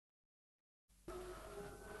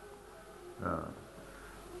Uh,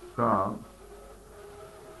 so,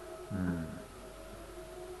 mm,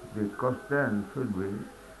 the question should be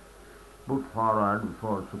put forward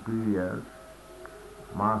before superiors,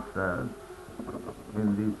 masters,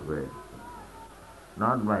 in this way,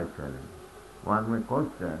 not by telling. One may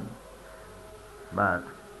question, but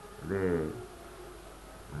the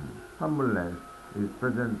humbleness is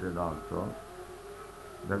presented also,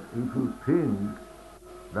 that if you think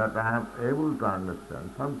that I am able to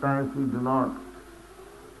understand, sometimes we do not,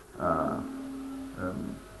 uh,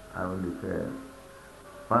 I only say,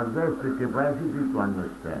 possess the capacity to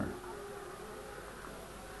understand.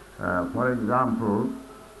 For example,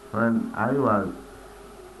 when I was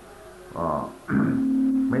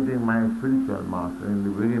meeting my spiritual master in the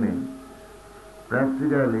beginning,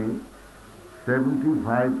 practically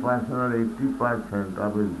 75% or 80%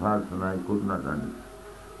 of his version I could not understand.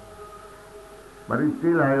 But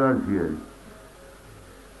still I was here.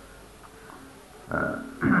 Uh,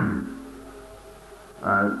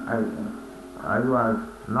 I was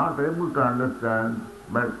not able to understand,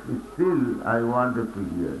 but still I wanted to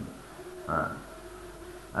hear.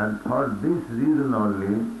 And for this reason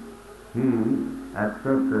only, he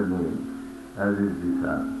accepted me as his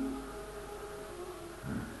disciple.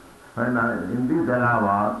 In this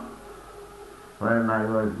Allahabad, when I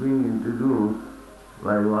was being introduced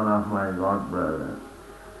by one of my god brothers,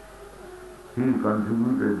 he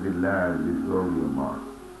contributed the land, this Gauriya Math.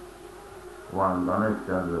 One Ganesh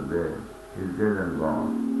Chandra Dev is dead and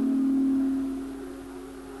gone.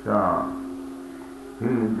 So, he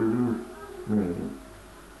introduced me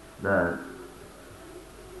that,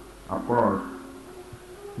 of course,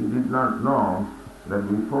 he did not know that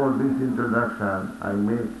before this introduction I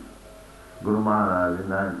met Guru Maharaj in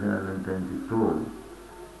 1922.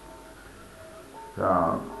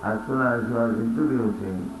 So, as soon as he was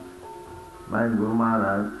introducing, my Guru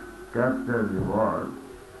Maharaj captured the word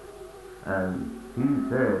and he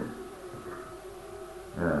said,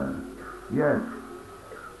 yes,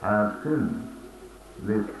 I have seen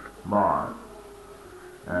this boy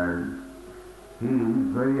and he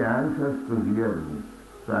is very anxious to hear me,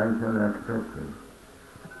 so I shall accept him.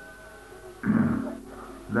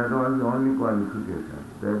 That was the only qualification,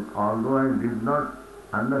 that although I did not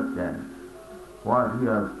understand what he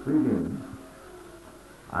was speaking,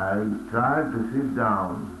 I tried to sit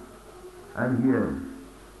down and hear.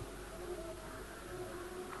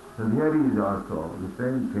 So here is also the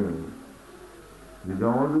same thing. The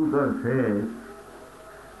Dhammadutta says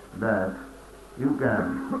that you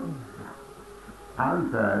can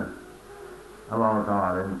answer about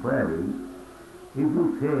our inquiry if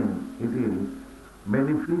you think it is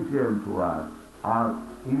beneficial to us or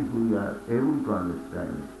if we are able to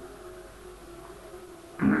understand it.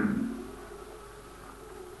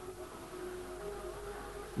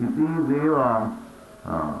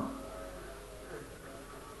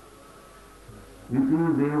 Iti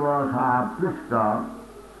deva saprishta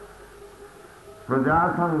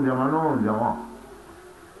prajasang jamano jama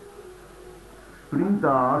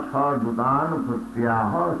prita sardutan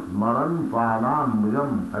pratyaha smaran padam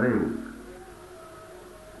bhujam hare.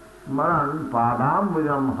 Smaran padam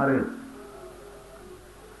bhujam hare.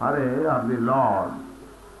 Hare of the Lord,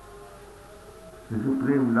 the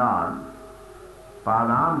Supreme Lord,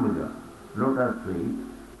 padam lotus feet,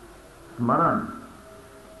 smaran.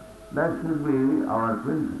 That should be our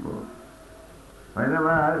principle.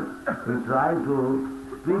 Whenever we try to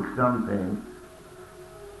speak something,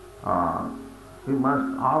 we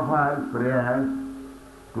must offer prayers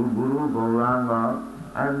to Guru, Gauranga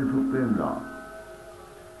and the Supreme Lord.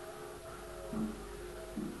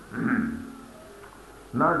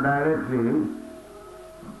 Not directly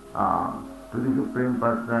to the Supreme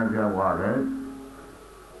Personality of Godhead,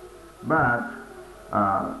 but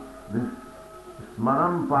this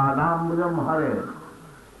Smaram Padambujam Hare,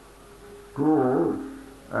 to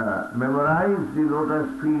memorize the lotus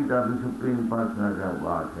feet of the Supreme Personality of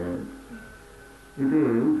Godhead. It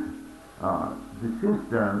is the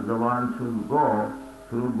system the one should go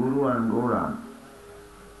through Guru and Gauranga.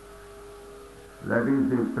 That is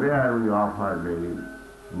the prayer we offer daily.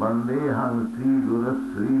 Vandeham Sri Guru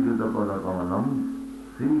Sri Judapada Kamanam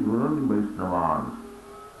Sri Gurun Vaishnavans.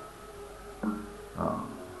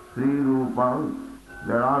 Sri Rupam,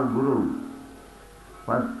 they are all gurus.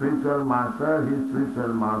 First spiritual master, his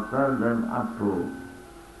spiritual master, then up to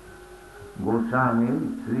Goswami,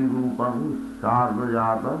 Sri Rupam,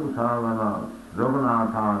 Sarvajatam, Sarvana,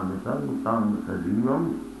 Raghunathan, Visantam, Sajivam.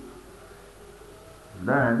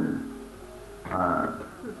 Then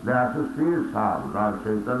they associate Sa, Lord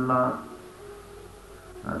Chaitanya,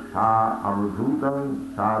 Sa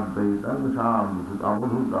Avadhutam, Sa Advaitam, Sa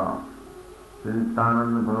Avadhuta.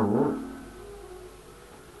 Nityananda Prabhu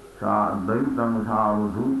Daitam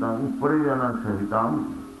Savadhutam Parijana Sahitam.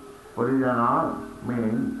 Parijana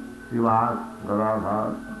means Srivas, Gadadhar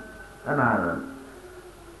and others.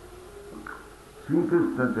 Sri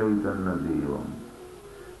Krishna Chaitanya Devam.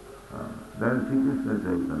 Then Sri Krishna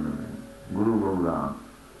Chaitanya means Guru Gauranga.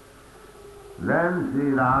 Then Sri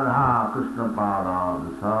Radha Krishna Padam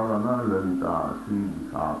Savana Lalita Sri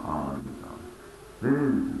Visakhanita. This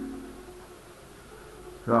is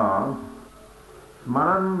so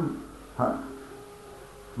Smaram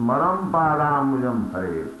Padamujam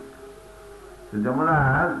Hare. So Jamana,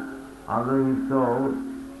 although he is so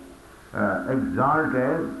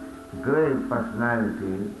exalted, great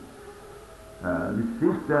personality, the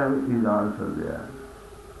sister is also there.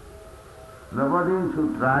 Nobody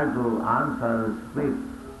should try to answer or speak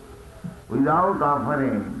without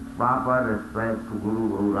offering proper respect to Guru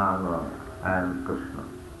Gauranga and Krishna.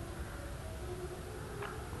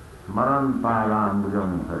 Smaran Palam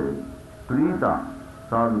Bhujam Hare, Prita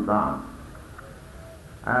Sadhutam.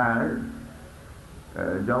 And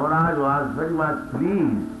Jamaraj was very much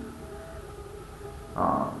pleased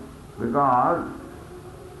because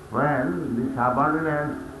when the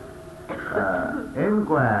subordinates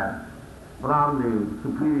inquire from the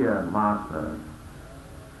superior master,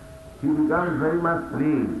 he becomes very much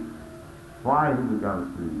pleased. Why he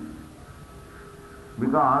becomes pleased?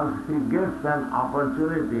 Because he gets an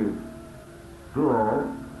opportunity to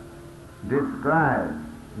describe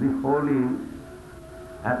the holy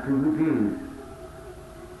activities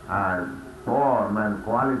and form and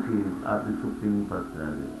qualities of the Supreme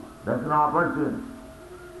Personality. That's an opportunity.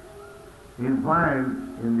 You'll find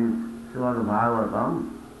in this Srimad Bhagavatam,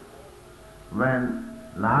 when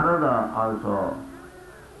Narada also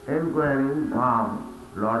inquiring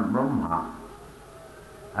from Lord Brahma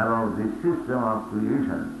about the system of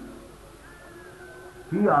creation,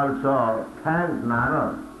 he also thanked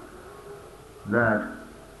Narada that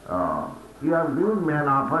you have given me an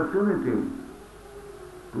opportunity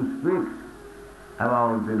to speak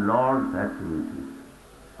about the Lord's activities.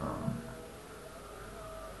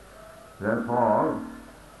 Therefore,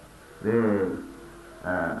 the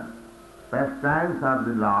pastimes of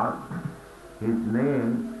the Lord, His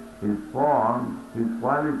name, His form, His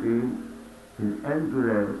quality, His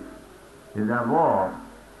entourage, His abode,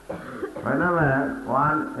 whenever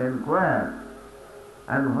one inquires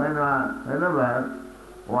and whenever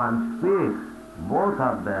one speaks, both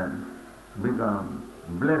of them become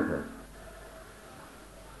blessed.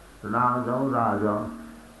 So now Jamaraja,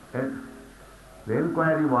 the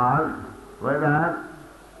inquiry was whether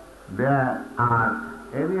there are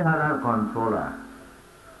any other controller,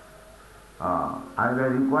 either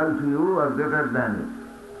equal to you or greater than you.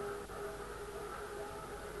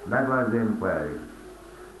 That was the inquiry.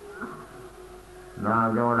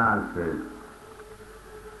 Now Jamaraj said,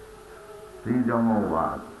 Sri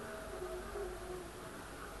Jamavad,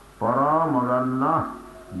 Paramadanna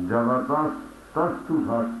Jagatas Tastu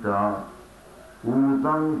Sastya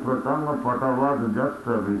Utang Pratang Patavad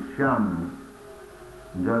Jatra Vishyam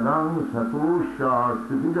Jadam Satusha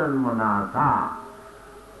Siddhanmanasa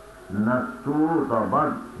Nastu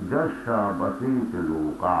Tabad Jasha Basiti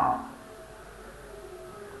Luka.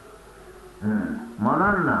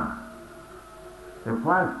 Manana, the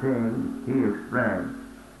first thing he explained,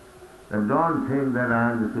 that don't think that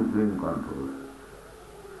I am the Supreme Controller.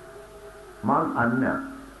 Man Anya,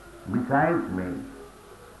 besides me,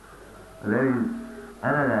 there is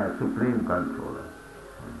another Supreme Controller.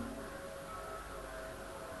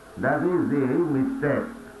 That is the mistake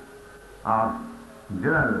of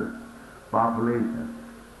general population.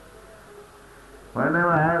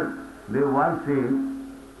 Whenever they worship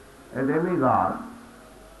a demigod,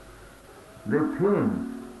 they think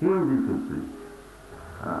he is the Supreme.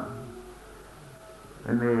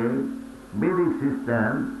 In the Vedic system,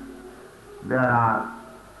 there are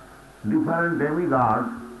different demigods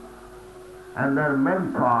and they are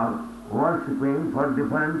meant for worshipping for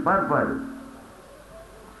different purposes.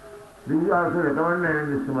 This is also recommended in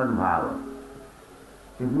the Srimad Bhagavatam.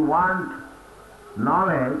 If you want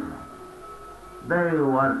knowledge, then you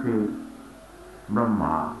worship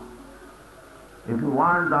Brahma. If you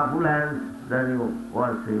want opulence, then you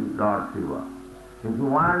worship Lord Shiva. If you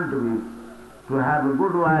want to have a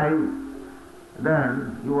good wife,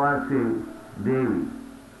 then you worship Devi.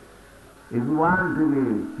 If you want to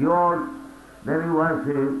be cured, then you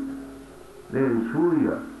worship the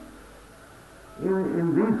Surya.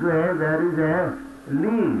 In this way there is a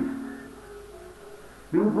list.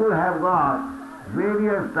 People have got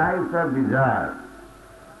various types of desires.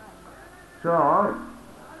 So,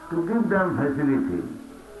 to give them facility,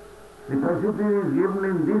 The facility is given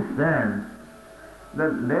in this sense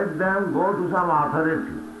that let them go to some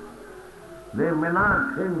authority. They may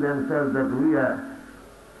not think themselves that we are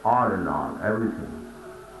all in all, everything.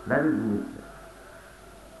 That is the mistake.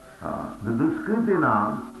 The Duskritina,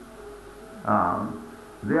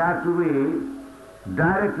 they are to be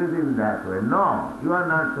directed in that way. No, you are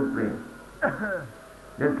not supreme.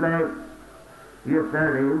 Just like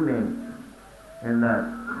yesterday evening in that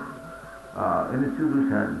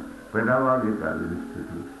institution, pedagogical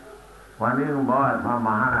institute, one young boy from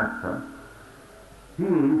Maharashtra,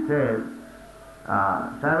 he said,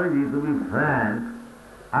 Swamiji, to be frank,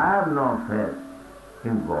 I have no faith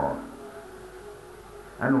in God.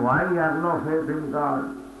 And why you have no faith in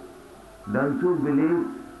God? Don't you believe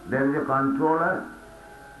there is a controller?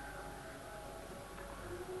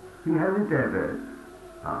 He hesitated.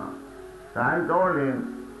 So I told him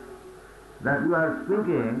that you are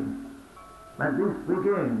speaking, but this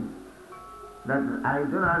speaking that I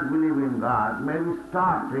do not believe in God may be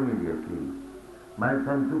stopped immediately by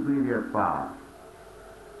some superior power.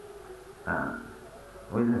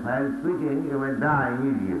 While speaking, you may die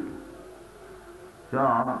immediately. So,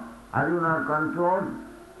 are you not controlled?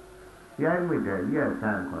 He admitted, yes, I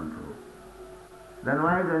am controlled. Then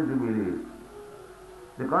why don't you believe?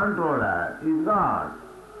 The controller is God.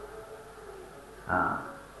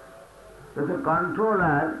 So the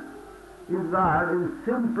controller is God in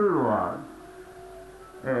simple words.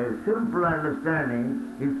 A simple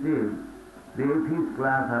understanding is still the atheist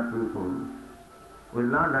class of people will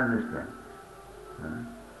not understand.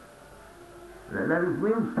 That is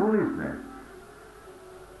means foolishness.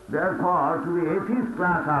 Therefore, to the atheist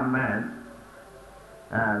class of men,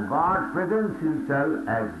 God presents himself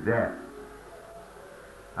as death.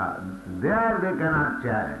 There they cannot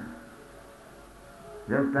challenge.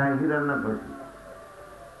 Just like Hiranyakashipu.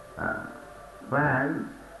 When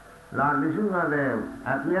Lord Nrsimhadev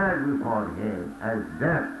appeared before him as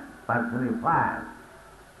death personified,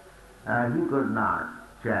 he could not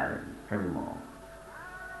challenge anymore.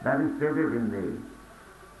 That is stated in the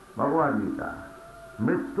Bhagavad Gita.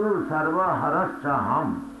 Mrityu sarva haraschaham.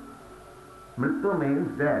 Mrityu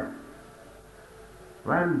means death.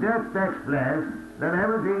 When death takes place, then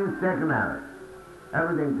everything is taken away.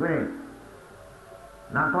 Everything fades.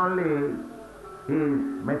 Not only his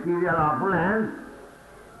material opulence,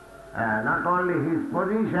 not only his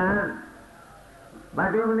position,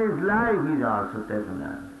 but even his life is also taken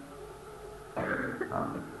away.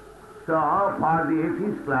 So for the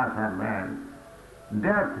atheist class of men,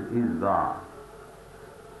 death is God.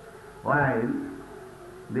 While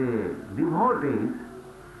the devotees,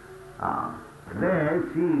 they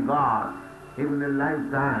see God even in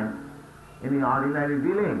lifetime in the ordinary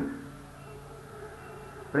dealings.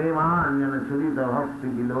 Premanjana surita bhakti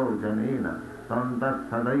vilojanena santas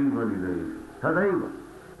sadaiva hridaya. Sadaiva.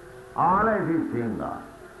 Always is seeing God,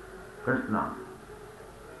 Krishna.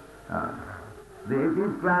 The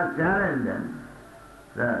atheist class challenge them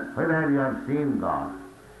that whether you have seen God.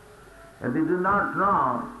 If they do not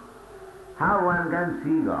know how one can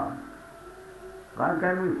see God, God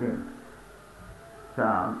can be seen.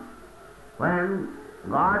 So, when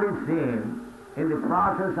God is seen in the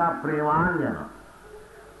process of premanjana,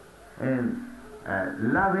 in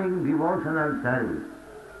loving devotional service,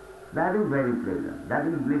 that is very pleasant, that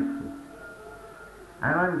is blissful.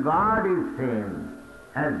 And when God is seen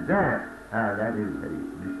as death, that is very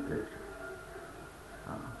distressing.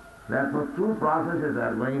 Therefore, two processes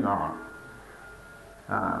are going on.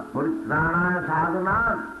 Paritranaya sadhana,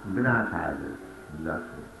 vinashaya. That's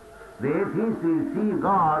it. The atheists will see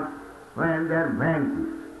God when they are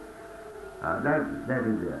vanquished. That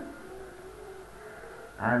is there.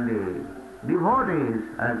 And the devotees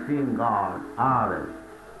are seeing God always.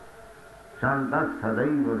 Shantas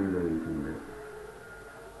sadaiva hridaya.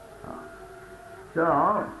 So,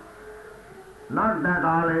 not that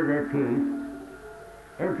always atheists.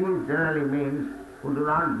 Atheists generally means who do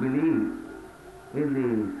not believe in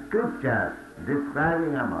the scriptures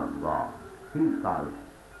describing about God. He is called.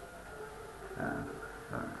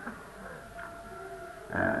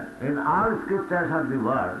 In all scriptures of the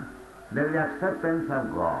world, there is acceptance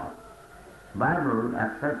of God. Bible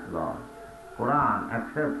accepts God. Quran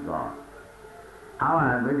accepts God.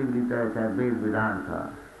 Our Vedic literature, Ved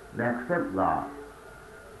Vedanta, they accept God.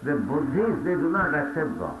 The Buddhists, they do not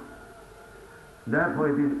accept God. Therefore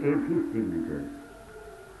it is atheistic literature.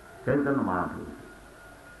 Chaitanya Mahaprabhu.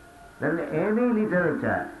 Then any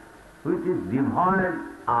literature which is devoid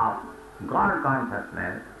of God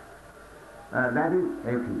consciousness, that is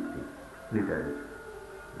atheistic literature.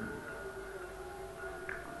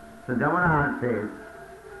 So Jagannath says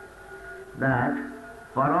that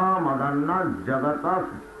Paramadana jagatas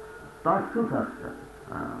tassutasya.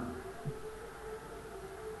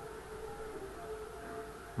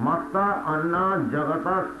 Matta anna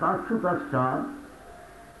jagatas tassutasya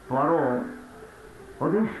paro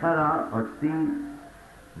odhishara asti.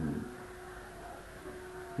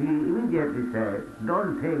 He immediately said,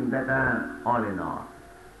 don't think that I am all in all.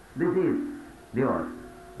 This is yours.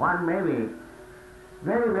 One may be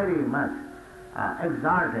very, very much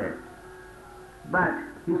exalted, but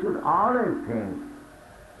he should always think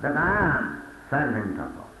that I am servant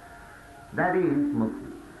of God. That is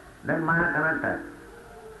mukti. Then Maya cannot touch.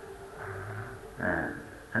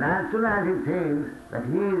 And as soon as he thinks that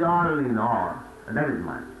he is all in all, that is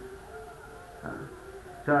Maya.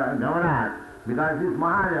 So Jamaraj, because he is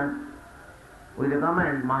Mahajan, we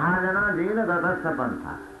recommend Mahajana Jena Tatasya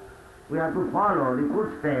Pantha. We have to follow the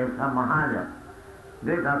footsteps of Mahajan,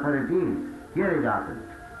 great authorities. Here is authority.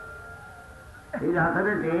 His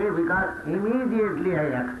authority because immediately I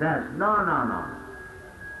accept. No.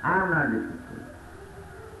 I am not this person.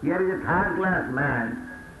 Here is a third-class man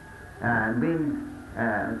being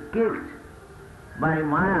kicked by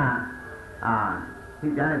Maya. He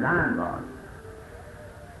says, I am God.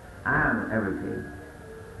 I am everything.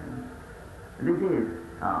 This is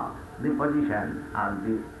the position of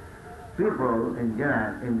the people in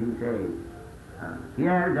general in this age.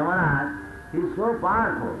 Here Jamaraj is so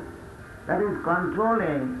powerful that he is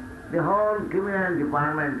controlling the whole criminal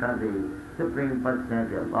department of the Supreme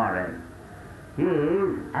Personality of Godhead. He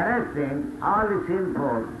is arresting all the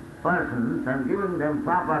sinful persons and giving them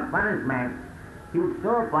proper punishment. He is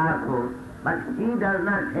so powerful, but he does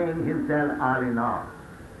not think himself all in all,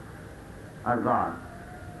 or God.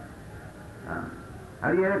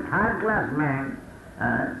 Or you are a third-class man,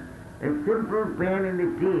 a simple pain in the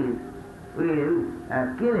teeth will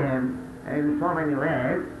kill him in so many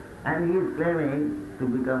ways, and he is claiming to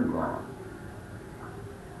become God.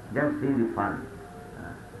 Just see the fun.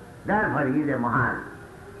 Therefore he is a Mahan.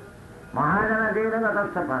 Mahajana Jena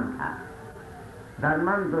Tatasya Pantha.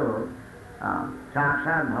 Dharmantu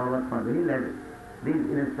Sakshat Bhagavat Madhu. This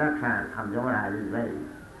instruction of Jamaraj is very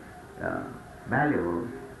valuable.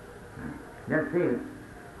 Just see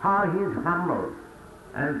how he is humble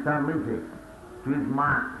and submissive to his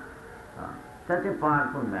master. Such a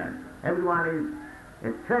powerful man. Everyone is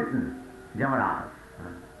a threatened Jamaraj.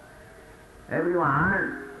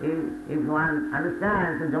 Everyone, if one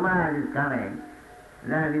understands that Jamaraj is coming,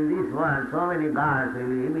 then in this world so many gods will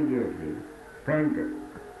be immediately fainted.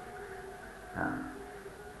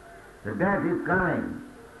 The death is coming.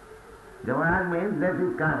 Jamaraj means death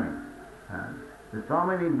is coming. So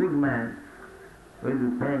many big men will be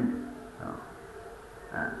fainted.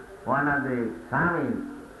 One of the Swamis,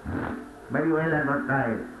 very well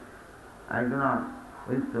advertised, I do not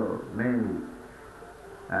wish to name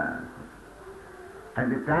it. At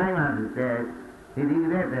the time of his death, he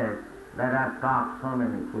regretted that I have talked so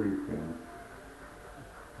many foolish things.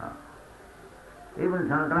 Even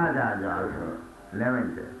Shankaracharya also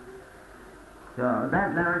lamented. So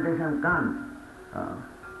that lamentation comes.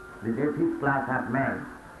 The atheist class of men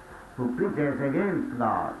who preaches against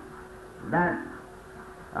God, that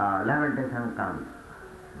lamentation comes.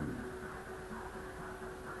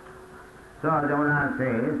 So Jamaraj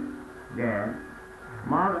says that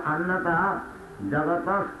Mag Annata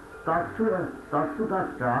Jagatas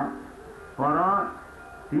Tatsutasya Para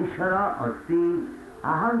Tishara Asti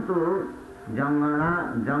Ahantu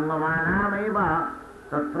Jangamanam Eva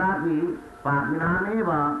Tatrapi Papinam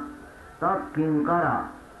Eva Tat Kinkara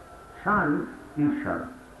San Ishara.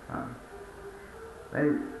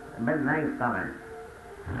 Very nice comment.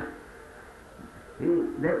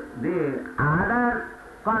 The other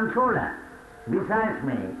controller besides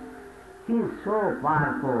me, he is so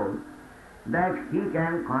powerful that he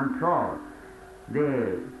can control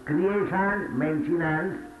the creation,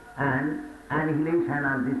 maintenance and annihilation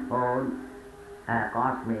of this whole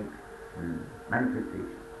cosmic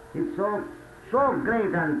manifestation. He is so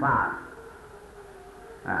great and powerful.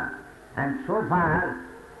 And so far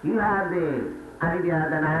you have the idea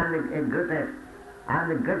that I am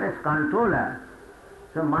the greatest controller.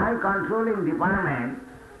 So my controlling department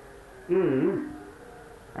is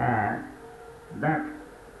that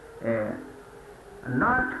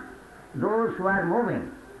not those who are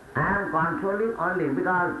moving. I am controlling only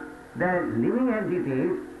because the living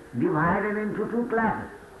entities divided into two classes.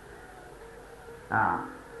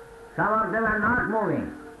 Some of them are not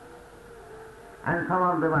moving and some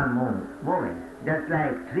of them are moving. Just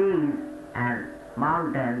like trees and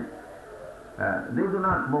mountains, they do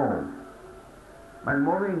not move. But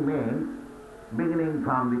moving means beginning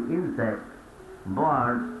from the insects,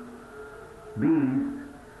 birds, bees,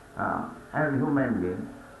 as human being.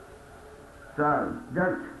 So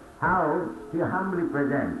just how he humbly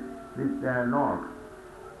presents this note,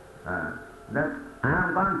 that I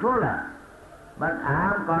am controller, but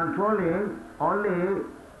I am controlling only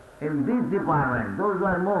in this department, those who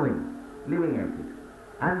are moving, living entities.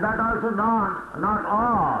 And that also not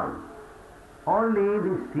all, only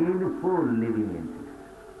the sinful living entities.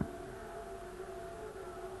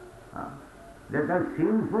 Just as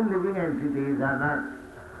sinful living entities are not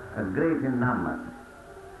great in number.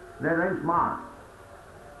 They are very small.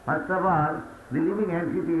 First of all, the living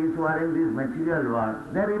entities who are in this material world,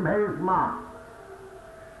 they are very small.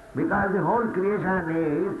 Because the whole creation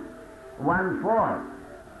is 1/4.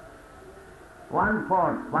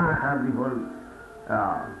 1/4 part of the whole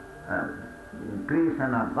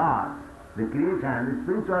creation of God. The creation, the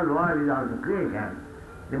spiritual world is also creation.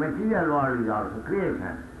 The material world is also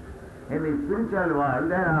creation. In the spiritual world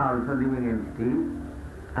there are also living entities,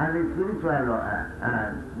 and the spiritual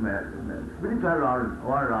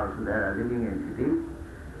world also there are living entities.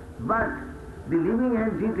 But the living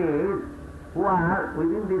entities who are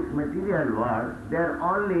within this material world, they are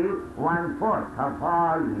only 1/4 of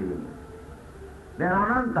all living entities. They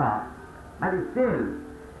are ananta, but still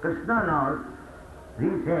Krishna knows, he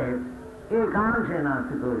says, Ekansena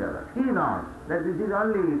Sito Jagat. He knows that this is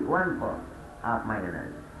only 1/4 of my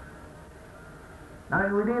energy. Now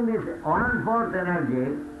within this 1/4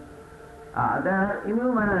 energy, there are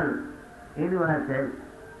innumerable universes,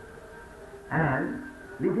 and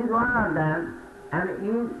this is one of them, and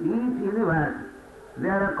in each universe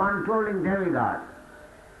there are controlling demigods.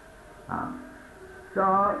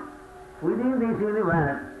 So within this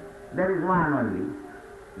universe there is one only,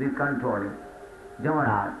 this controlling,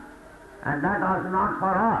 Jamaraj, and that also not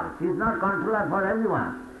for all. He is not controller for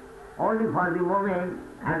everyone, only for the moving,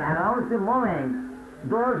 and around the moving,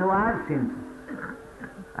 those who are sinful.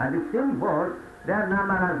 And the sinful, their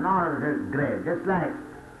number is not great, just like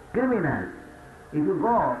criminals. If you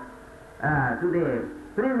go to the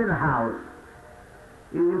prison house,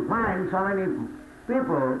 you will find so many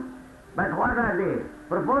people, but what are they?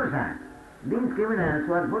 Proportion. These criminals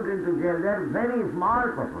who are put into jail, they are very small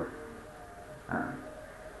proportion.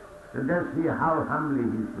 So just see how humbly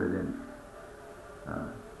he is present.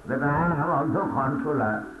 That I am also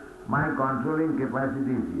controller, my controlling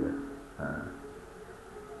capacity is here.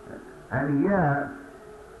 And here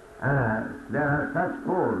there are such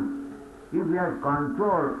fools. If he has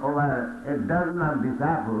control over a dozen of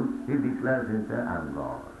disciples, he declares himself, I am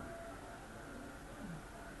God.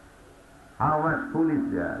 How much fool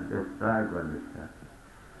is there? Just try to understand.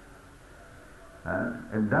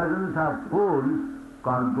 A dozens of fools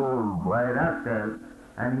controlled by Rascal,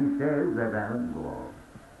 and he says that I am God.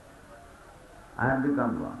 I have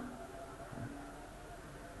become God.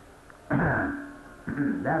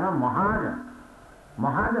 Therefore Mahajan.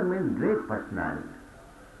 Mahajan means great personality.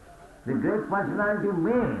 The great personality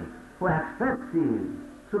means who accepts his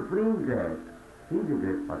supreme grace. He is a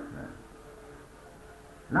great personality.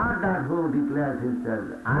 Not that who declares himself,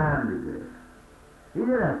 I am the great. He is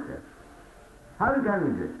a rascal. How he can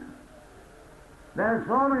be great? There are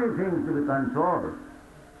so many things to be controlled,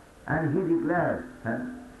 and he declares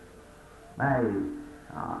by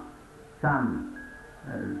some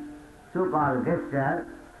so-called gesture,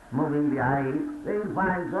 moving the eyes, they will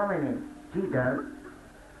find so many cheaters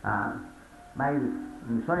by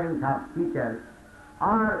showing some features,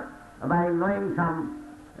 or by knowing some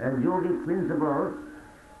yogic principles,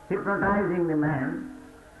 hypnotizing the man,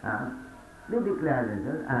 they declare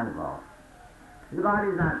themselves, I am God. God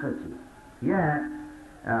is not so cheap. Yet,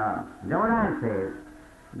 Jamaraj says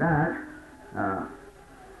that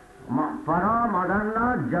Para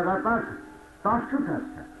Madanna Jagatat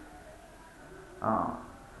Tashutasya.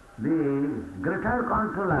 The greater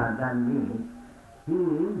controller than me, he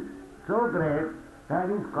is so great that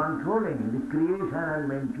he is controlling the creation and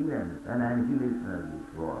maintenance and annihilation of this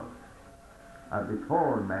world, of this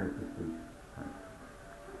whole manifestation.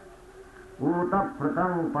 Uta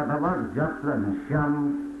pratam patavat jatra vishyam.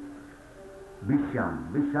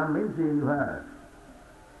 Vishyam. Vishyam means the universe.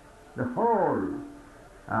 The whole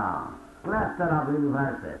cluster of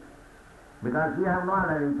universes. Because we have no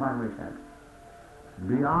other information.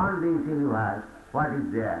 Beyond this universe, what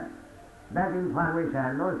is there? That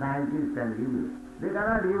information no scientist can give you. They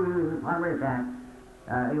cannot give you information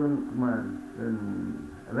even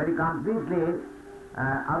very completely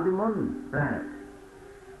of the moon planet.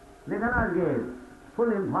 They cannot give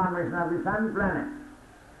full information of the sun planet.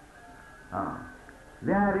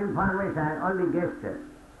 Their information only guesses,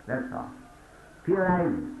 that's all.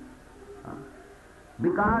 Theorizing.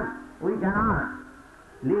 Because we cannot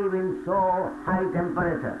live in so high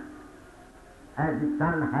temperature as the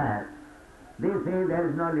sun has, they say there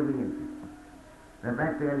is no living entity. But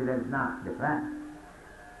practically that is not the fact.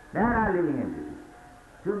 There are living entities.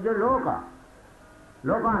 Sujya Loka.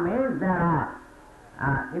 Loka means there are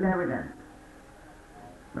inhabitants.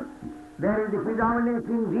 There is the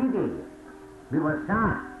predominating deity,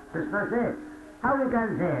 Vivasana. Krishna says, how we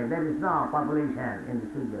can say there is no population in the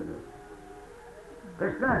Sujya Loka?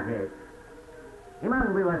 Krishna says,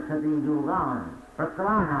 Imam Vivasati Yugan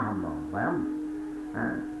Prastavanaham Vayam.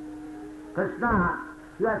 Krishna,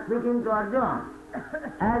 you are speaking to Arjuna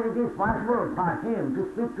as it is possible for him to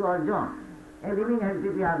speak to Arjuna, a living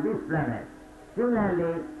entity of this planet.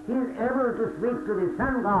 Similarly, he is able to speak to the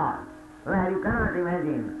sun god, where you cannot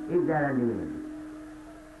imagine if there are living entities.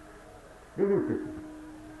 This is Krishna.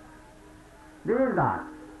 This is God.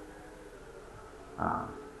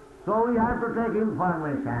 So we have to take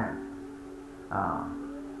information.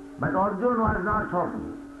 But Arjuna was not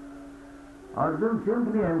talking. Arjuna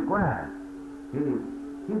simply inquired. He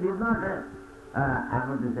did not,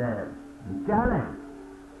 challenge.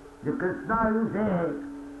 The Krishna, you say,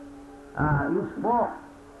 you spoke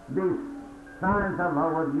this science of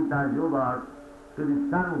Bhagavad Gita Yoga to the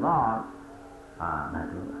sun god.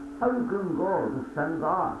 How you can go to sun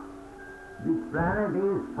god? This planet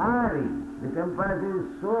is fiery. The temperature is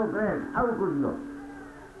so great. How could you?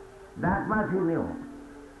 That much he knew.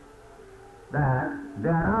 That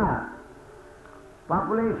there are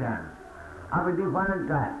populations of a different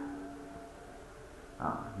type.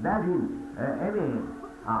 That is any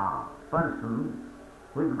person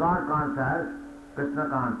who is God conscious, Krishna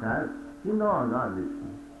conscious, he knows all these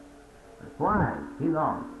things. Why? He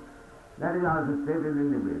knows. That is also stated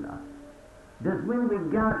in the Vedas. Jasmin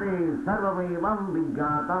vijnate sarvamevam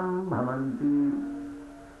vijnatam bhavanti.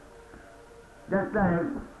 Just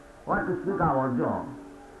like what to speak of Arjuna,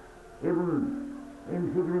 even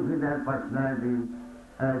insignificant personalities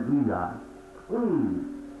as we are, we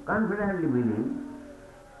confidently believe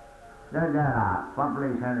that there are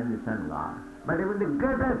population in the sun god. But even the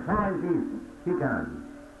greatest scientist, he cannot believe.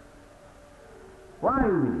 Why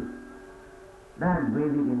you believe? That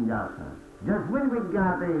Vedic injunction. Jasmin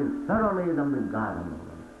vijnate sarvamedam vijnatam.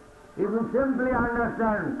 If you simply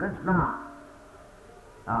understand Krishna,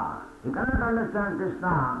 you cannot understand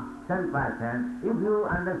Krishna self-passion if you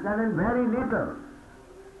understand it very little.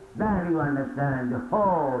 Then you understand the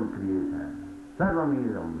whole creation.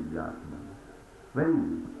 Sarvamedam vijnatam. Very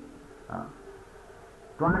easy.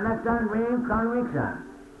 To understand means conviction.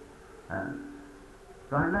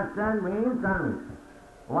 To understand means conviction.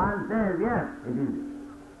 One says, yes, it is.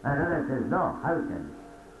 Another says, no, how can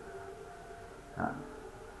it?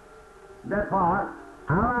 Therefore,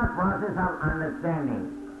 our process of understanding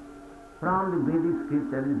from the Vedic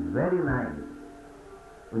scripture is very nice.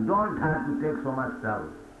 We don't have to take so much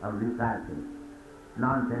trouble of researching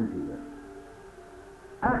nonsensical.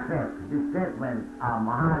 Accept the statement of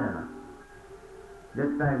Mahayana.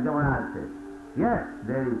 Just like Yamaraj says, yes,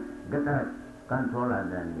 there is better controller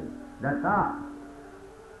than me. That's all.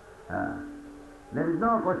 There is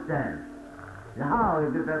no question how a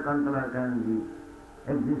greater controller can be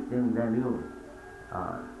existing than you.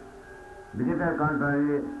 The greater controller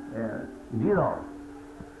is zero,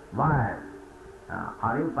 void,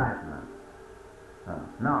 or impersonal.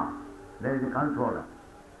 No, there is a controller.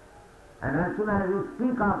 And as soon as you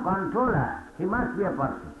speak of controller, he must be a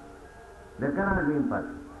person. There cannot be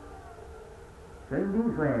impersonal. So in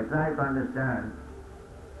this way, try to understand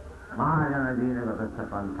Mahajana Dina Gatastha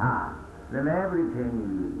Pantha, then everything will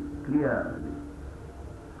be clear.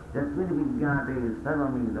 Jasmin vijnate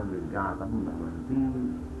sarvamedam vijnatam bhavanti.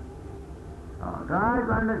 Try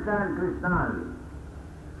to understand Krishna,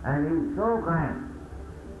 and he is so kind,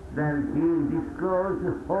 then he will disclose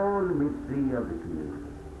the whole mystery of the creation.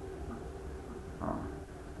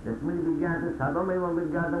 Jasmin vijnate sarvamedam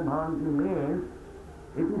vijnatam bhavanti means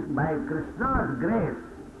it is by Krishna's grace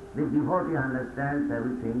the devotee understands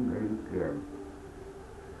everything very clearly.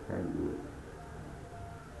 Thank you.